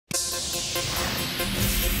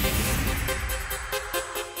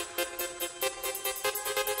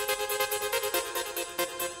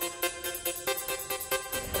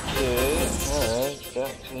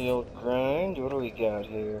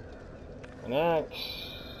An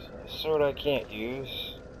axe. A sword I can't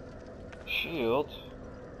use. Shield.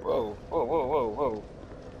 Whoa, whoa, whoa, whoa, whoa.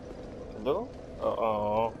 Hello?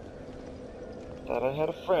 Uh-oh. Thought I had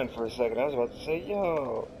a friend for a second. I was about to say,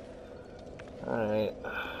 yo. Alright.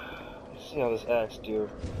 Let's see how this axe do.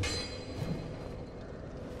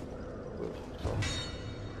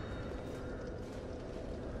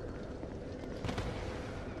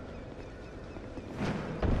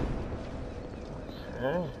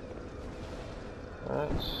 Okay.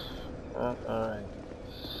 That's alright.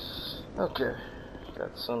 Okay.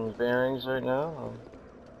 Got some bearings right now.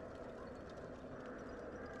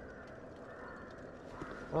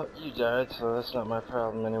 Well, you died, so that's not my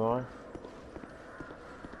problem anymore.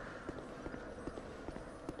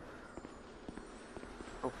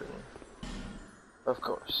 Open. Of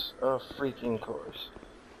course. Of freaking course.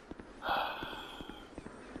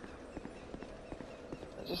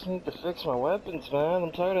 I just need to fix my weapons, man.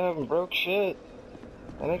 I'm tired of having broke shit.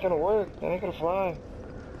 That ain't gonna work. That ain't gonna fly.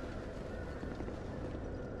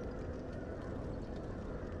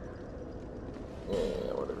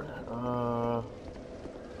 Yeah, whatever.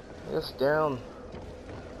 I guess down.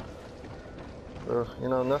 So, you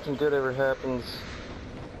know, nothing good ever happens.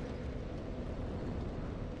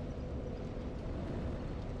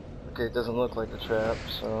 Okay, it doesn't look like a trap,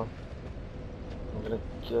 so I'm gonna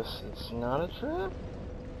guess it's not a trap?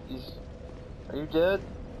 Are you dead?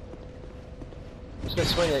 I'm just gonna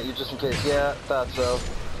swing at you just in case. Yeah, thought so.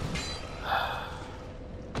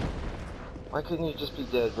 Why couldn't you just be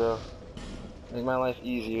dead, bro? Make my life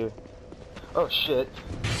easier. Oh shit.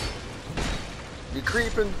 You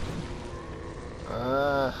creeping?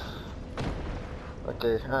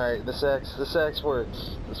 Okay, alright, this axe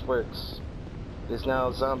works. This works. It's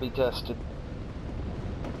now zombie tested.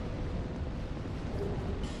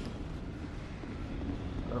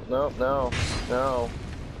 Oh, no, no, no.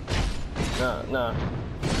 No, no.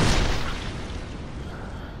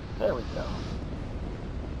 There we go.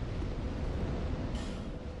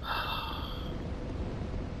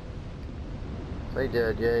 They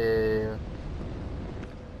dead, yeah.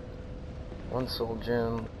 One soul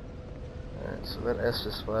gem. Alright, so that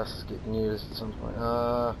Estus flask is getting used at some point.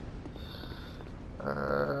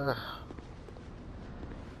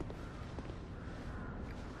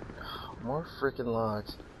 More freaking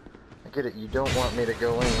logs. I get it, you don't want me to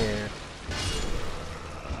go in here.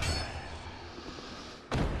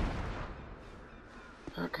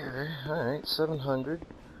 Okay, alright, 700.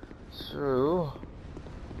 So,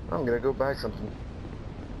 I'm gonna go buy something.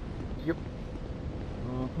 Yep.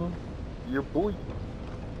 Your boy.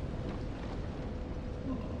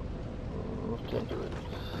 Can't do it.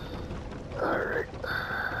 Alright.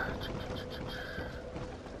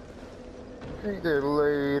 Hey there,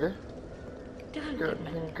 lady.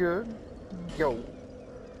 Good. Yo.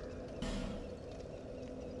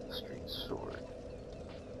 Street sword.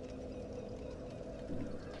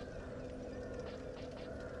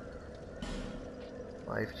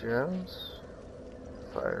 Life gems.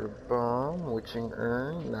 Fire bomb. Witching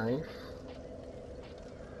urn. Knife.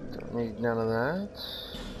 Don't need none of that.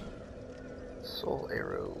 Soul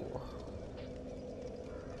arrow.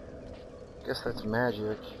 Guess that's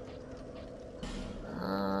magic.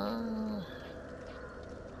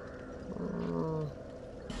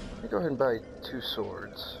 Let me go ahead and buy 2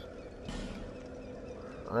 swords.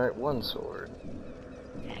 Alright, 1 sword.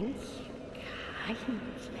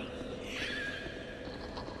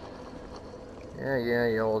 Yeah,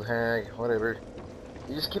 you old hag. Whatever.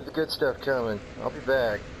 You just keep the good stuff coming. I'll be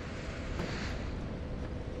back.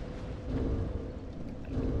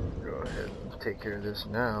 Go ahead and take care of this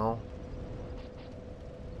now.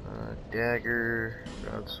 Dagger,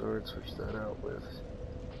 broadsword, switch that out with.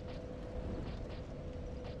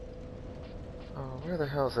 Oh, where the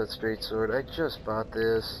hell's that straight sword? I just bought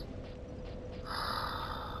this.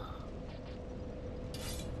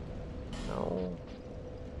 No.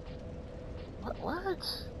 What?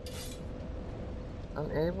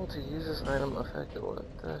 Unable to use this item effectively.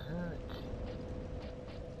 What the heck?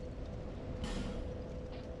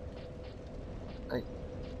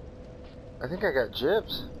 I think I got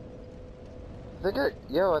gypped.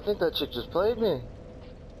 I think that chick just played me.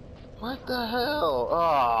 What the hell?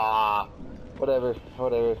 Ah, whatever.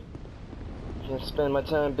 Can't spend my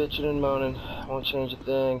time bitching and moaning. Won't change a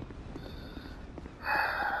thing.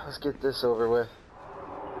 Let's get this over with.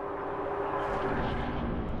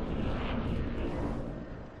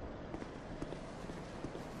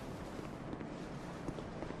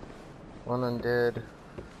 One undead.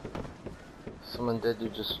 Some undead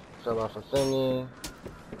dude just fell off a thingy.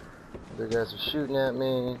 Other guys are shooting at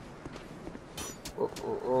me.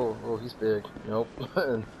 Oh, he's big. Nope.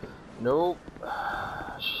 Nope.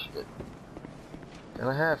 Shit.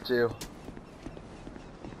 Gonna have to.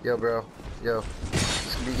 Yo, bro. Yo.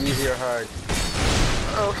 This can be easy or hard.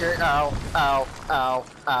 Okay. Ow. Ow. Ow.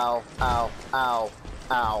 Ow. Ow. Ow.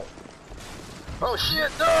 Ow. Oh shit!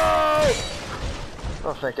 No!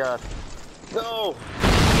 Oh, thank God. No!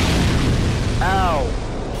 Ow!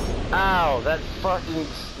 Ow! That fucking...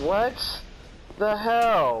 What? The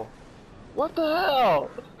hell? What the hell?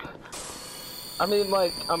 I mean,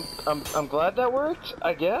 like, I'm glad that worked,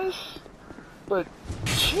 I guess? But,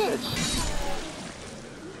 shit!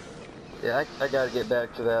 Yeah, I gotta get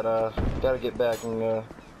back to that, gotta get back and,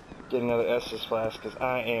 get another Estus flask, because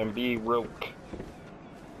I am broke.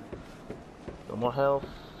 No more health.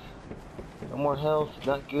 No more health,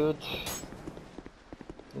 not good.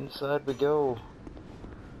 Inside we go.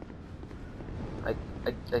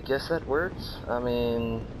 I guess that worked. I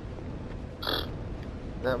mean,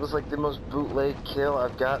 that was like the most bootleg kill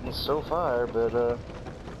I've gotten so far, but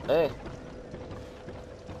hey.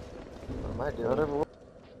 What am I doing? Whatever.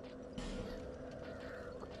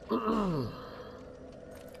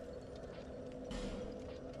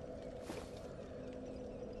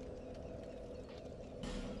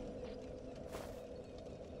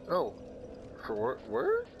 Oh, for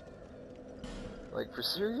word? Like, for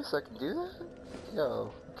serious? I can do that?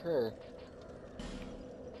 Yo, okay.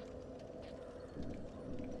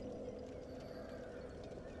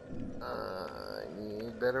 I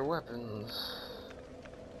need better weapons.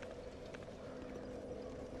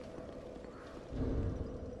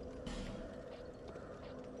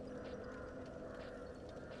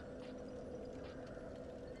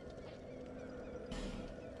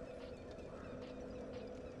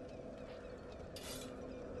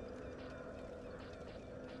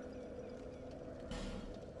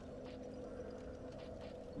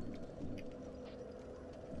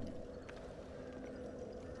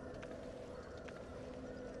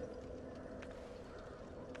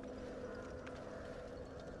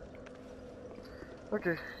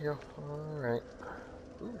 Okay, yeah, alright.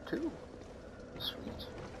 Ooh, 2. Sweet.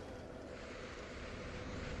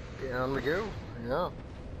 Down we go, yeah.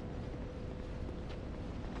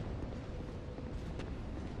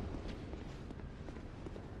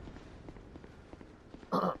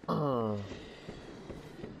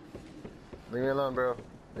 Leave me alone, bro.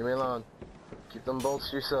 Leave me alone. Keep them bolts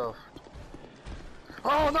to yourself.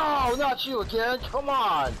 Oh no, not you again, come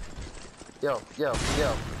on! Yo.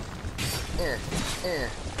 Eh.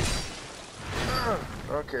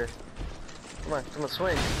 Okay. Come on,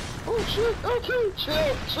 swing. Oh shit, okay,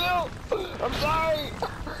 chill. I'm sorry.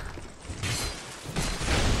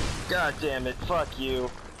 God damn it, fuck you.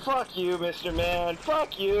 Fuck you, Mr. Man,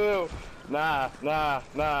 fuck you. Nah.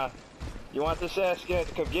 You want this ass,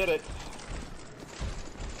 come get it.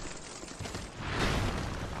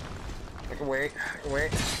 I can wait.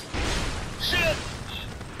 Shit!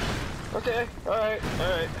 Okay, alright.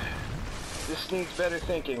 This needs better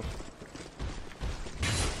thinking.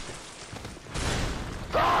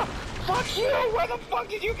 Ah! Fuck you! Where the fuck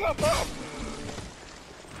did you come from?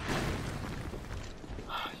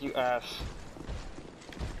 You ass.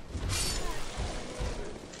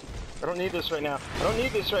 I don't need this right now.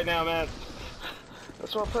 Man.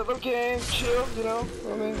 That's why I play a little game, chill, you know?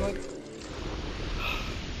 I mean, like...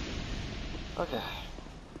 Okay.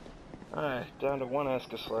 Alright, down to 1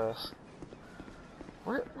 Estus flask.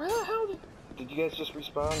 Where the hell did you guys just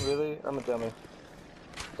respawn? Really? I'm a dummy.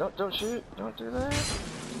 Don't shoot. Don't do that.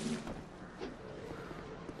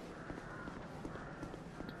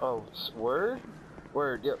 Oh, word?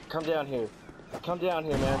 Word. Yep. Come down here,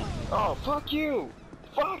 man. Oh, fuck you,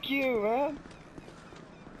 man.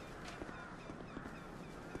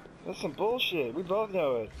 That's some bullshit. We both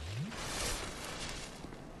know it.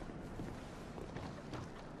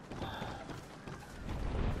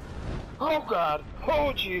 Oh God.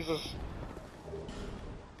 Oh Jesus.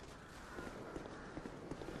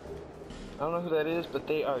 I don't know who that is, but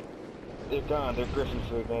they're gone. They're Griffin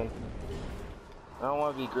food, man. I don't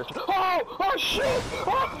want to be Griffin. Oh shit!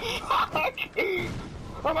 Oh fuck!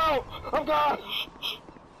 I'm out! I'm gone!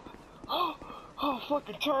 Oh,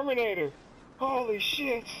 fucking Terminator! Holy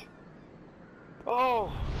shit!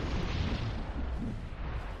 Oh,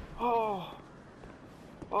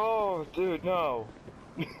 dude, no.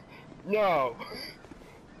 No,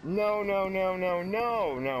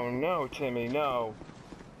 Timmy, no.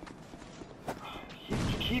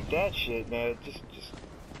 Keep that shit, man. Just.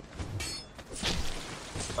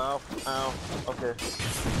 Ow, okay.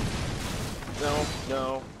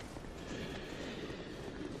 No.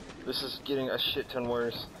 This is getting a shit ton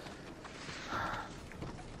worse.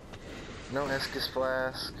 No Estus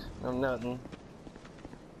flask, no nothing.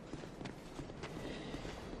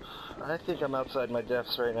 I think I'm outside my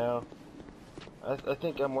depths right now. I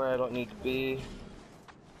think I'm where I don't need to be.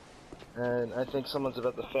 And I think someone's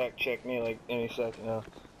about to fact check me like any second now.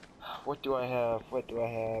 What do I have? What do I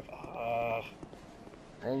have?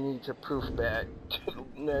 I need to proof back to the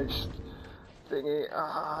next thingy.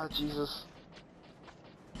 Jesus.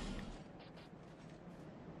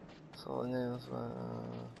 So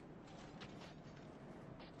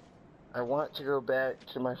I want to go back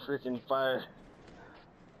to my freaking fire.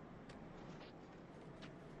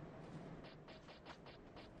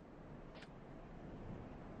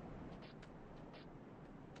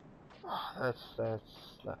 Oh, that's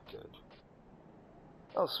not good.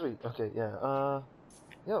 Oh, sweet. Okay, yeah.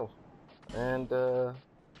 Yo. And, oh,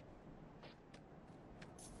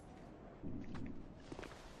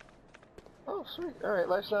 sweet. Alright,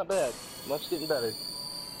 life's not bad. Life's getting better.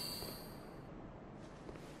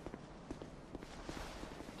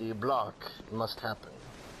 The block must happen.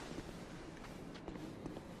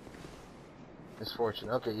 Misfortune.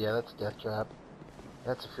 Okay, yeah, that's a death trap.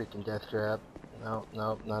 That's a freaking death trap. No,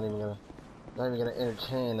 no, not even gonna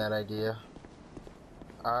entertain that idea.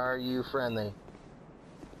 Are you friendly?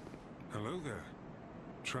 Hello there.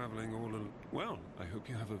 Traveling all alone. Well, I hope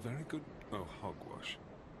you have a very good... Oh, hogwash.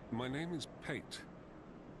 My name is Pate.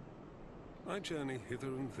 I journey hither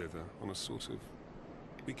and thither on a sort of...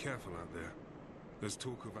 Be careful out there. There's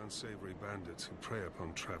talk of unsavory bandits who prey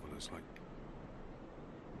upon travelers like...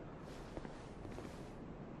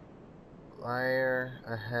 Liar,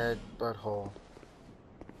 ahead, butthole.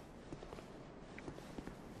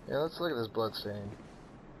 Yeah, let's look at this bloodstain.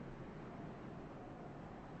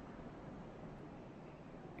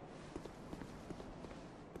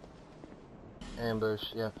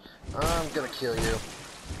 Ambush, yeah. I'm gonna kill you.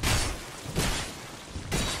 I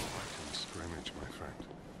can scrimmage, my friend.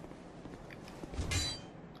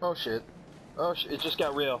 Oh shit. Oh shit, it just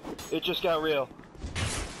got real. It just got real.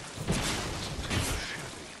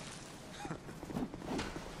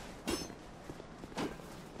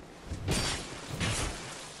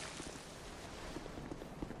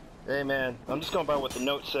 Hey man, I'm just going by what the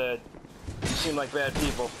note said. You seem like bad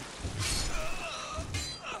people.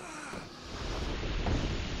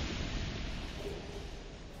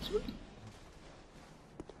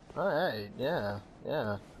 Alright, yeah.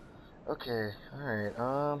 Okay,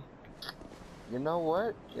 alright, you know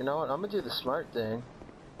what? I'm gonna do the smart thing.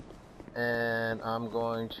 And I'm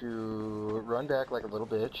going to run back like a little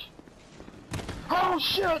bitch. Oh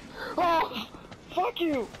shit! Oh! Fuck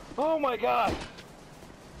you! Oh my god!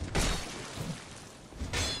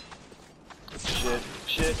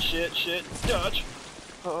 Shit, dodge!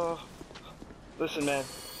 Listen man,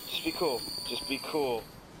 just be cool.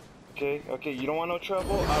 Okay, you don't want no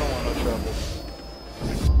trouble? I don't want no trouble.